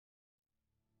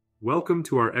Welcome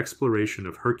to our exploration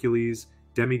of Hercules,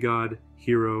 demigod,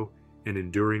 hero, and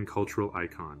enduring cultural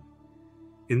icon.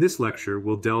 In this lecture,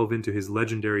 we'll delve into his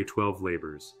legendary 12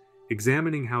 labors,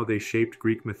 examining how they shaped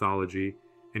Greek mythology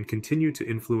and continue to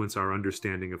influence our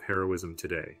understanding of heroism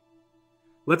today.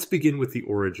 Let's begin with the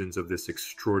origins of this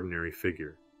extraordinary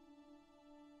figure.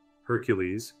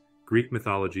 Hercules, Greek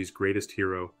mythology's greatest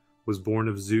hero, was born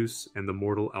of Zeus and the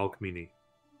mortal Alcmene.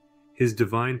 His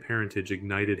divine parentage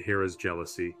ignited Hera's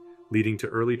jealousy, leading to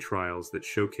early trials that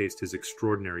showcased his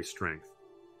extraordinary strength.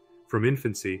 From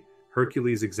infancy,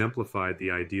 Hercules exemplified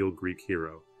the ideal Greek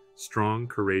hero, strong,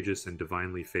 courageous, and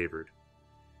divinely favored.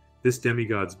 This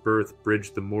demigod's birth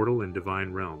bridged the mortal and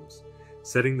divine realms,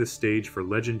 setting the stage for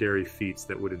legendary feats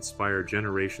that would inspire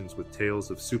generations with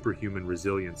tales of superhuman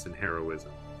resilience and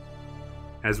heroism.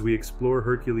 As we explore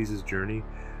Hercules' journey,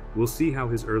 we'll see how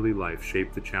his early life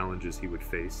shaped the challenges he would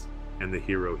face and the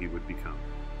hero he would become.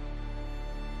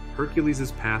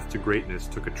 Hercules' path to greatness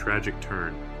took a tragic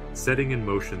turn, setting in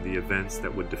motion the events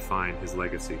that would define his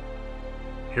legacy.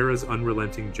 Hera's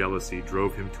unrelenting jealousy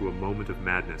drove him to a moment of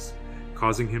madness,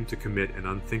 causing him to commit an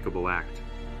unthinkable act,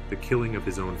 the killing of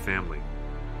his own family.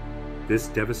 This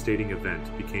devastating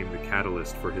event became the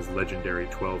catalyst for his legendary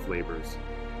 12 labors.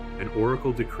 An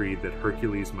oracle decreed that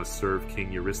Hercules must serve King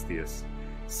Eurystheus,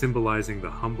 symbolizing the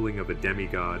humbling of a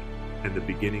demigod and the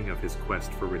beginning of his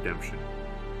quest for redemption.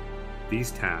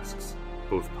 These tasks,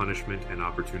 both punishment and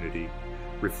opportunity,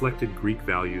 reflected Greek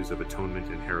values of atonement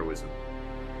and heroism.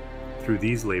 Through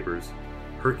these labors,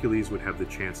 Hercules would have the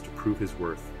chance to prove his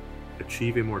worth,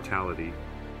 achieve immortality,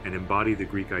 and embody the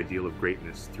Greek ideal of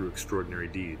greatness through extraordinary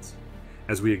deeds.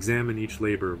 As we examine each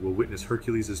labor, we'll witness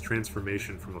Hercules'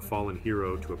 transformation from a fallen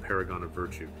hero to a paragon of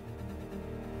virtue.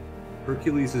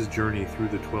 Hercules' journey through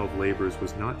the 12 labors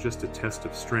was not just a test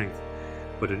of strength,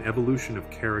 but an evolution of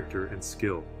character and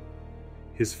skill.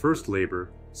 His first labor,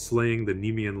 slaying the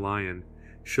Nemean lion,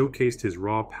 showcased his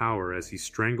raw power as he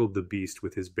strangled the beast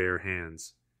with his bare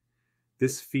hands.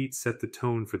 This feat set the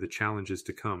tone for the challenges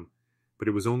to come, but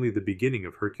it was only the beginning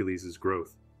of Hercules'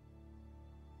 growth.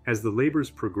 As the labors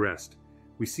progressed,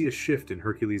 we see a shift in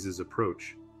Hercules'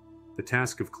 approach. The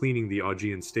task of cleaning the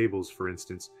Augean stables, for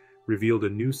instance, revealed a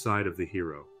new side of the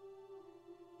hero.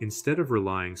 Instead of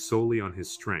relying solely on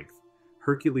his strength,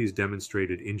 Hercules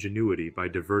demonstrated ingenuity by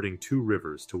diverting 2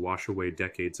 rivers to wash away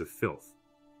decades of filth.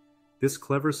 This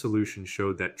clever solution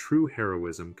showed that true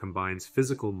heroism combines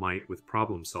physical might with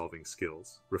problem-solving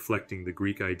skills, reflecting the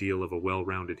Greek ideal of a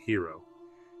well-rounded hero.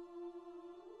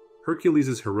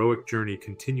 Hercules' heroic journey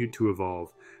continued to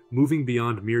evolve, moving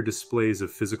beyond mere displays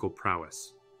of physical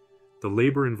prowess. The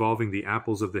labor involving the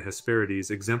apples of the Hesperides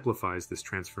exemplifies this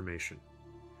transformation.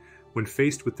 When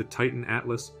faced with the Titan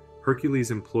Atlas, Hercules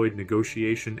employed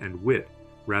negotiation and wit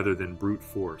rather than brute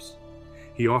force.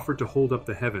 He offered to hold up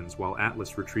the heavens while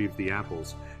Atlas retrieved the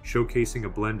apples, showcasing a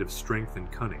blend of strength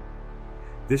and cunning.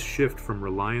 This shift from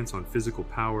reliance on physical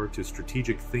power to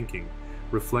strategic thinking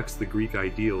reflects the Greek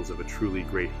ideals of a truly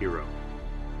great hero.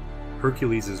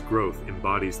 Hercules' growth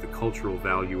embodies the cultural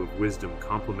value of wisdom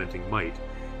complementing might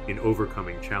in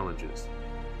overcoming challenges.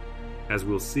 As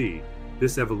we'll see,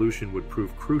 this evolution would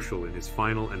prove crucial in his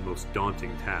final and most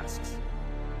daunting tasks.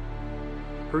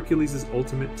 Hercules'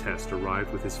 ultimate test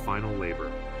arrived with his final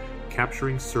labor,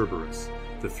 capturing Cerberus,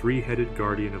 the 3-headed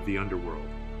guardian of the underworld.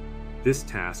 This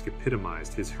task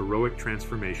epitomized his heroic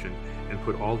transformation and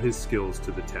put all his skills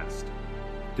to the test.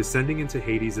 Descending into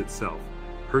Hades itself,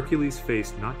 Hercules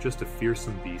faced not just a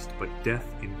fearsome beast, but death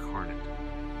incarnate.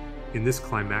 In this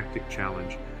climactic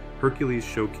challenge, Hercules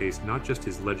showcased not just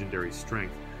his legendary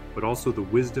strength, but also the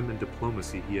wisdom and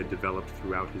diplomacy he had developed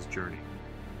throughout his journey.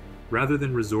 Rather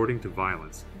than resorting to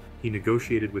violence, he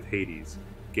negotiated with Hades,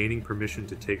 gaining permission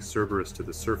to take Cerberus to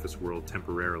the surface world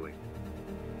temporarily.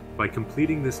 By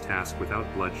completing this task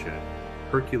without bloodshed,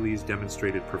 Hercules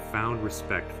demonstrated profound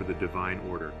respect for the divine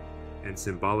order and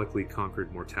symbolically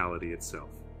conquered mortality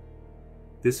itself.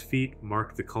 This feat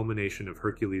marked the culmination of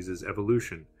Hercules'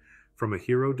 evolution from a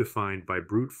hero defined by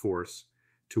brute force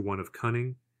to one of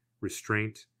cunning,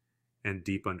 restraint, and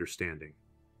deep understanding.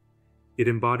 It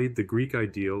embodied the Greek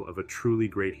ideal of a truly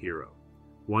great hero,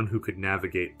 one who could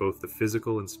navigate both the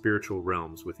physical and spiritual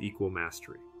realms with equal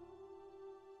mastery.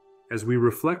 As we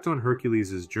reflect on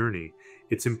Hercules' journey,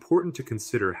 it's important to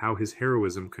consider how his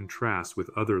heroism contrasts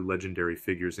with other legendary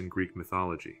figures in Greek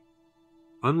mythology.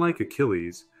 Unlike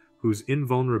Achilles, whose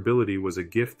invulnerability was a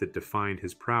gift that defined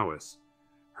his prowess,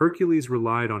 Hercules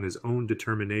relied on his own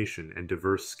determination and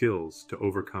diverse skills to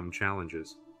overcome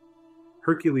challenges.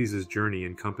 Hercules' journey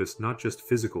encompassed not just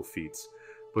physical feats,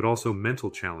 but also mental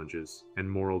challenges and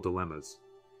moral dilemmas.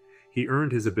 He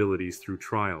earned his abilities through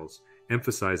trials,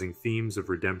 emphasizing themes of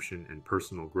redemption and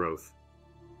personal growth.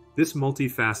 This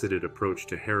multifaceted approach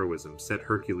to heroism set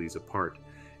Hercules apart,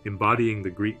 embodying the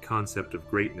Greek concept of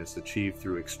greatness achieved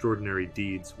through extraordinary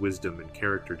deeds, wisdom, and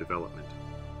character development.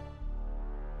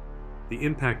 The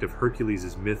impact of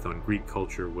Hercules' myth on Greek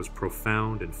culture was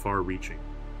profound and far-reaching.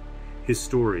 His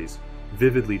stories,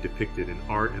 vividly depicted in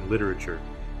art and literature,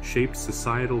 shaped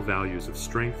societal values of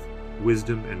strength,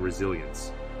 wisdom, and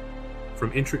resilience.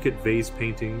 From intricate vase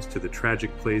paintings to the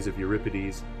tragic plays of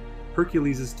Euripides,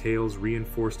 Hercules' tales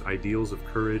reinforced ideals of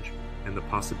courage and the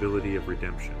possibility of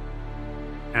redemption.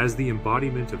 As the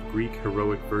embodiment of Greek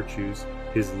heroic virtues,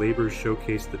 his labors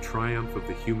showcased the triumph of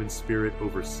the human spirit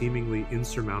over seemingly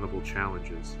insurmountable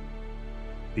challenges.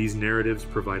 These narratives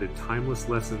provided timeless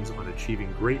lessons on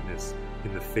achieving greatness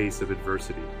in the face of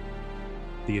adversity.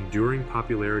 The enduring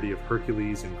popularity of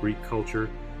Hercules in Greek culture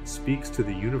speaks to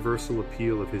the universal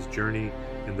appeal of his journey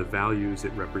and the values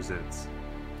it represents.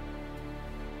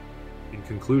 In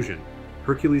conclusion,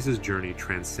 Hercules' journey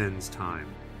transcends time,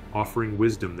 offering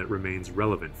wisdom that remains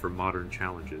relevant for modern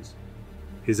challenges.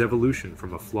 His evolution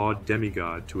from a flawed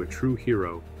demigod to a true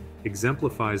hero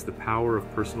exemplifies the power of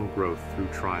personal growth through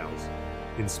trials,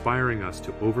 inspiring us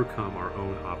to overcome our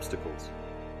own obstacles.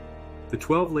 The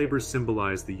 12 labors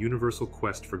symbolize the universal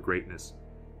quest for greatness,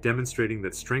 demonstrating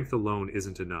that strength alone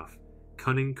isn't enough.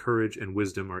 Cunning, courage, and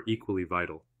wisdom are equally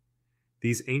vital.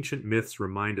 These ancient myths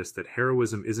remind us that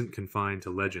heroism isn't confined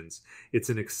to legends, it's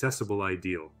an accessible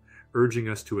ideal, urging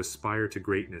us to aspire to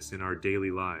greatness in our daily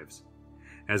lives.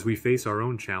 As we face our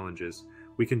own challenges,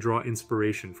 we can draw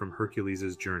inspiration from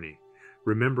Hercules' journey,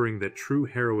 remembering that true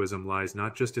heroism lies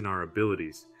not just in our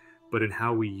abilities, but in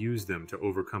how we use them to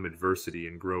overcome adversity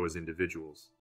and grow as individuals.